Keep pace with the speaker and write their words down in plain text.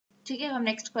ठीक है, हम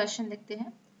नेक्स्ट क्वेश्चन देखते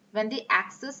हैं। When the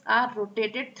axes are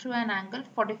rotated through an angle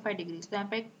 45 degree, तो यहाँ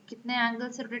पे कितने एंगल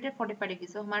से रोटेटेड 45 डिग्री,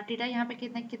 तो हमारा थीटा यहाँ पे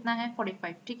कितना है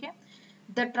 45, ठीक है।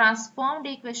 The transformed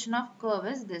equation of curve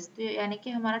is this, तो यानी कि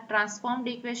हमारा ट्रांसफॉर्म्ड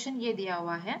इक्वेशन ये दिया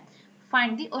हुआ है।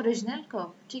 फाइंड द ओरिजिनल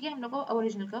कर्व, ठीक है, हम लोग को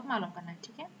ओरिजिनल कर्व मालूम करना है,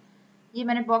 ठीक है। ये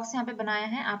मैंने बॉक्स यहाँ पे बनाया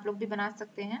है, आप लोग भी बना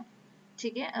सकते हैं,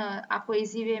 ठीक है। आपको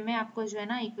इजी वे में आपको जो है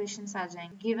ना इक्वेशंस आ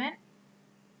जाएंगे। Given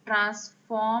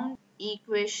transformed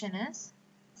equation is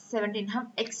 17।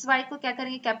 हम एक्स वाई को क्या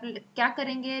करेंगे,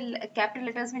 कैपिटल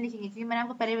लेटर्स में लिखेंगे, क्योंकि मैंने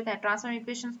आपको पहले बताया ट्रांसफॉर्म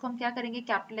इक्वेशंस को हम क्या करेंगे,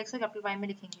 कैपिटल एक्स और कैपिटल वाई में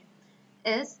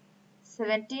लिखेंगे। Is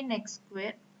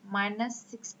 17x² minus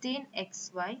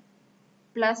 16xy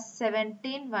plus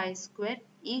 17y²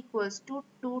 equals to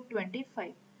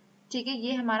 225, ठीक है।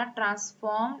 ये हमारा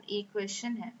ट्रांसफॉर्म्ड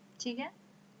इक्वेशन है, ठीक है,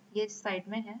 ये साइड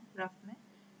में है रफ में,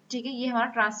 ठीक है। ये हमारा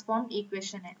ट्रांसफॉर्म्ड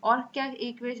इक्वेशन है। और क्या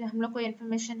इक्वेशन हम लोग को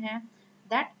इन्फॉर्मेशन है,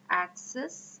 that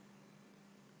axis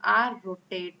are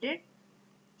rotated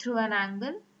through an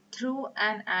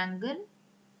angle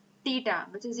theta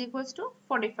which is equals to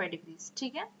 45 degrees,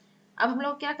 ठीक है। अब हम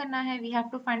लोग क्या करना है, we have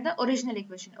to find the original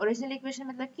equation. Original equation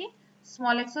मतलब कि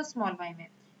स्मॉल एक्स और स्मॉल वाई में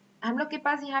हम लोग के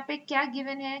पास यहाँ पे क्या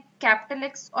गिवन है, कैपिटल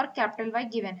एक्स और कैपिटल वाई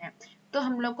गिवन है। तो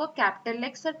हम लोग को कैपिटल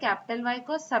एक्स और कैपिटल वाई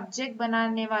को सब्जेक्ट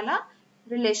बनाने वाला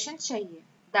रिलेशन चाहिए,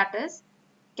 that is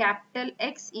capital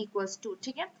x equals to,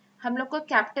 ठीक है। हम लोग को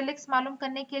कैपिटल एक्स मालूम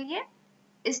करने के लिए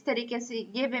इस तरीके से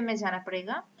ये वे में जाना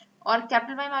पड़ेगा, और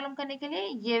कैपिटल वाई मालूम करने के लिए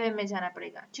ये वे में जाना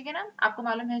पड़ेगा, ठीक है ना। आपको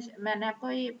मालूम है, मैंने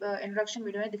आपको ये इंट्रोडक्शन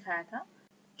वीडियो में दिखाया था।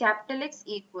 Capital x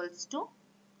equals to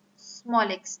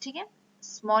small x, ठीक है,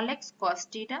 small x cos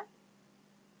theta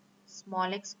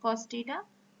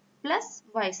plus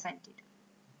Y sine theta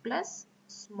plus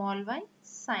small Y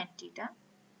sine theta,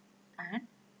 and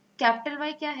capital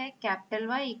Y क्या है, capital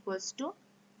Y equals to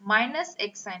minus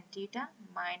x sine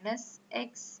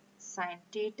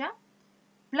theta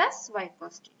plus Y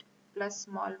cos theta plus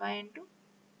small Y into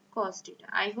cos theta.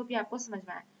 I hope ये आपको समझ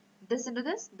में आया, this into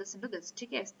this,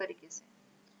 ठीक है, इस तरीके से।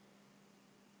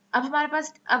 अब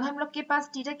हम लोग के पास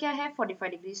थीटा क्या है 45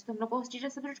 डिग्री, तो हम लोग को थीटा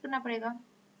सब्स्टिट्यूट करना पड़ेगा।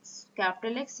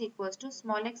 Capital x equals to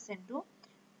small x into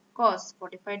cos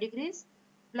 45 degrees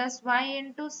plus Y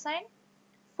into sine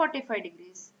 45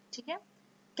 degrees, ठीक है।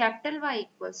 Capital Y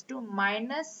equals to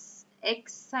minus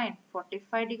x sign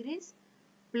 45 degrees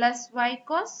plus Y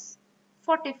cos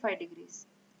 45 degrees,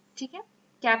 ठीक है।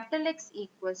 Capital x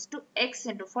equals to x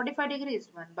into 45 degrees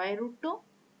 1/√2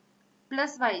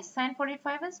 plus Y sign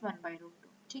 45 is 1/√2,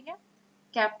 ठीक है।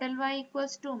 Capital Y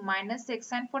equals to minus x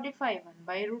sign 45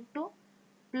 1/√2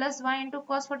 plus Y into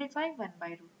cos 45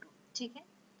 1/√2, ठीक है।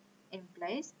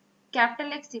 Implies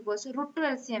capital x equals to √2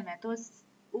 LCM है, तो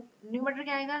numerator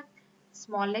क्या आएगा,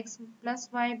 small x plus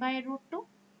Y by √2,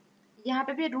 यहाँ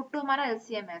पे भी √2 हमारा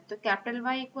एलसीएम है, तो capital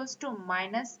Y equals to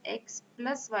minus x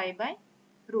plus Y by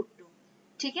 √2,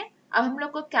 ठीक है। अब हम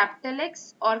लोग को कैपिटल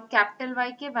एक्स और कैपिटल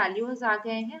वाई के वैल्यूज आ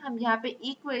गए हैं, हम यहाँ पे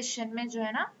इक्वेशन में जो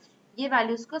है ना ये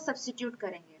वैल्यूज को सब्स्टिट्यूट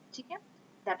करेंगे, ठीक है।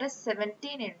 That is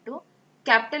 17 into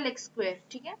capital x square,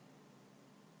 ठीक है।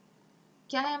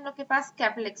 क्या है हम लोग के पास,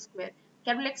 capital x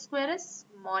square is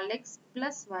small x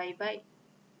plus Y by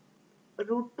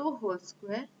 √2 whole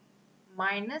square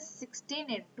minus 16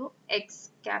 into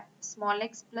x cap small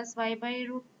x plus Y by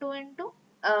 √2 into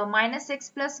minus x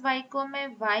plus Y को मैं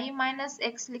Y minus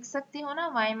x लिख सकती हूँ ना,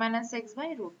 वाई माइनस एक्स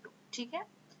बाई √2, ठीक है,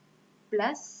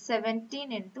 plus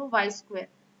 17 into Y square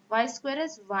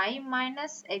is why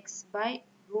minus x by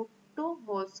 √2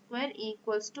 whole square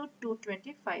equals to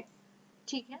 225,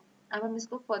 ठीक है। अब हम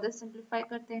इसको फर्दर सिंप्लीफाई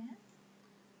करते हैं,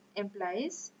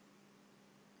 implies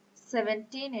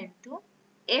 17 into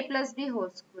a plus b whole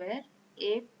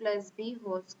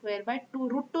square by 2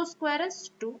 √2 square is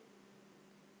 2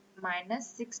 minus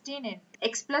 16 into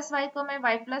x plus y को मैं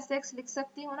y plus x लिख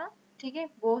सकती हूँ ना, ठीक है,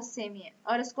 वो सेम ही है,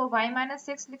 और इसको y minus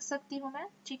x लिख सकती हूँ मैं,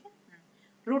 ठीक है।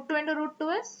 √2 into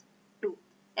 √2 is 2,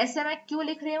 ऐसे मैं क्यों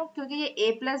लिख रही हूँ, क्योंकि ये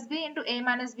a plus b into a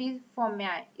minus b form में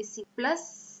आए, इसी plus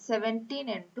 17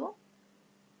 into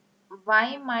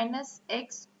y minus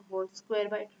x whole square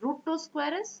by √2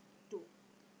 square is 2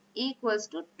 equals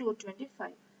to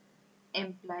 225,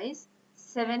 implies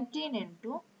 17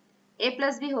 into a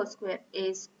plus b whole square,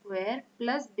 a square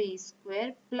plus b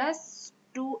square plus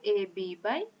 2ab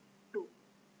by 2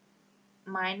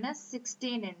 minus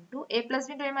 16 into a plus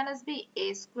b into a minus b,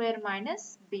 a square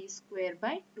minus b square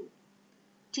by 2,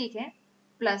 ठीक है,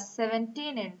 plus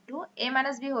 17 into a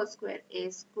minus b whole square, a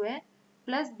square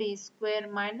plus b square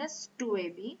minus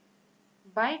 2ab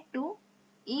by 2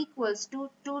 equals to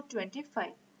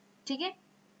 225, ठीक है।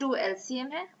 2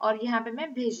 LCM है और यहाँ पे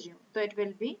मैं भेज रही हूँ, तो it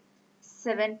will be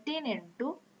 17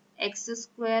 into x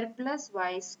square plus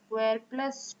Y square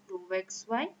plus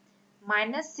 2xy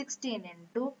minus 16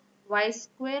 into Y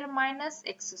square minus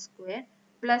x square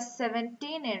plus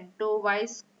 17 into Y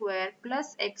square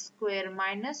plus x square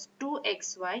minus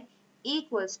 2xy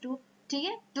equals to, ठीक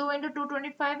है, 2 इंटू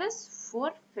 225 इज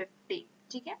 450,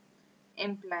 ठीक है,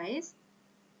 implies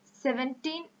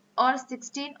 17 और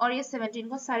 16 और ये 17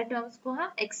 को सारे terms को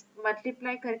हम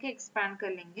मल्टीप्लाई करके एक्सपैंड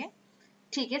कर लेंगे,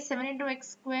 ठीक है। 7 into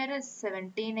x square is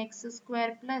 17 x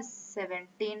square plus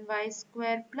 17 Y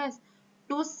square plus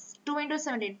 2 into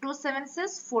 17, 2 7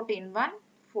 says 14, 1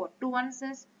 4, 2 1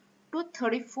 says 2,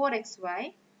 34 xy,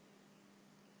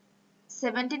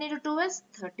 17 into 2 is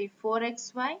 34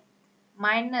 xy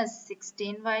minus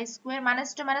 16 y square,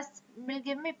 minus to minus will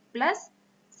give me plus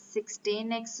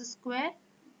 16 x square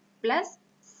plus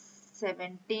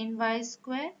 17 y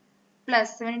square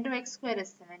plus 7 into x square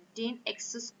is 17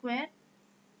 x square,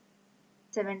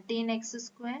 17 x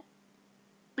square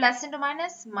plus into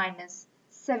minus minus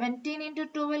 17 into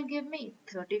 2 will give me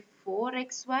 34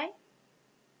 xy,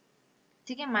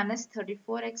 ठीक है, minus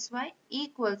 34 xy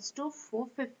equals to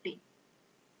 450,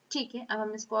 ठीक है। अब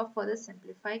हम इसको और further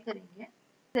simplify करेंगे,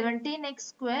 17x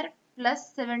square plus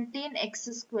 17x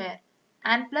square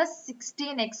and plus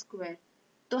 16x square,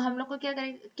 तो हम लोग को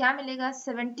क्या मिलेगा,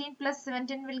 17 plus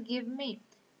 17 will give me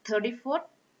 34,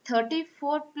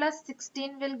 34 plus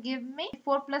 16 will give me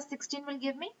 4 plus 16 will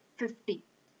give me 50,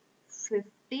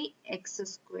 50x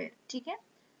square, ठीक है,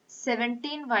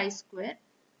 17y square,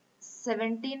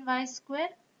 17y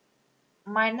square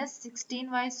minus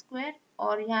 16y square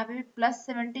और यहाँ पे भी प्लस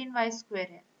 17y स्क्वायर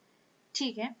है,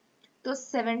 ठीक है, तो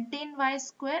 17y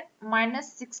square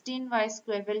minus 16y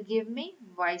square will give me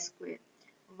y square,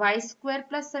 y square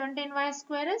plus 17y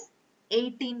square is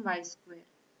 18y square,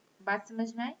 बात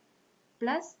समझ में आई,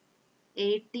 प्लस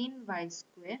 18y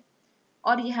स्क्वायर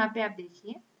और यहाँ पे आप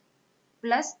देखिए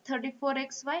plus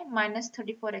 34xy minus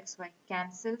 34xy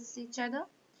cancels each other,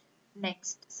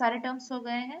 next सारे टर्म्स हो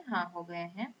गए हैं, हाँ हो गए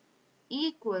हैं,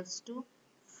 इक्वल्स टू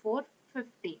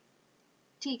 450,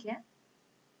 ठीक है,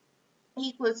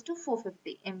 इक्वल्स टू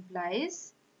 450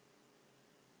 इम्प्लाइज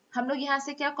हम लोग यहाँ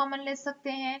से क्या कॉमन ले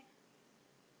सकते हैं,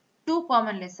 2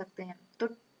 कॉमन ले सकते हैं, तो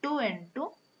 2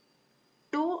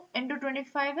 into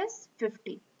 25 is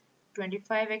 50,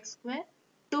 25x square,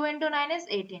 2 into 9 is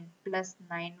 18 plus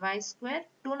 9y square,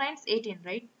 2 9s 18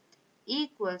 right,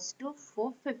 equals to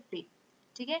 450,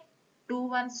 ठीक है, 2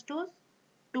 1s 2,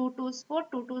 2 2s 4,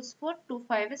 2 2s 4, 2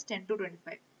 5 is 10 to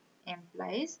 25,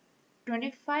 implies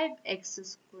 25x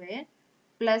square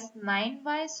plus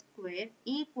 9y square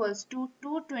equals to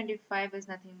 225 is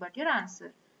nothing but your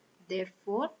answer.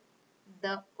 Therefore,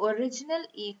 the original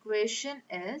equation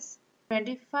is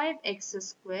 25x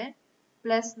square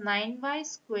plus 9y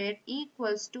square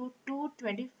equals to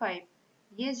 225.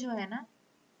 ये जो है ना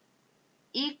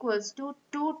equals to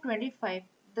 225.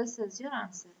 This is your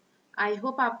answer. I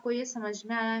hope आपको ये समझ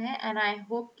में आया है and I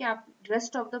hope कि आप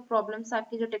rest of the problems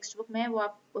आपकी जो टेक्स्ट बुक में है वो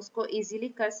आप उसको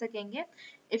easily कर सकेंगे.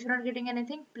 If you're not getting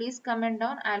anything, please comment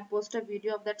down. I'll post a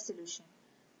video of that solution.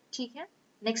 ठीक है,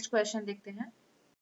 next question देखते हैं.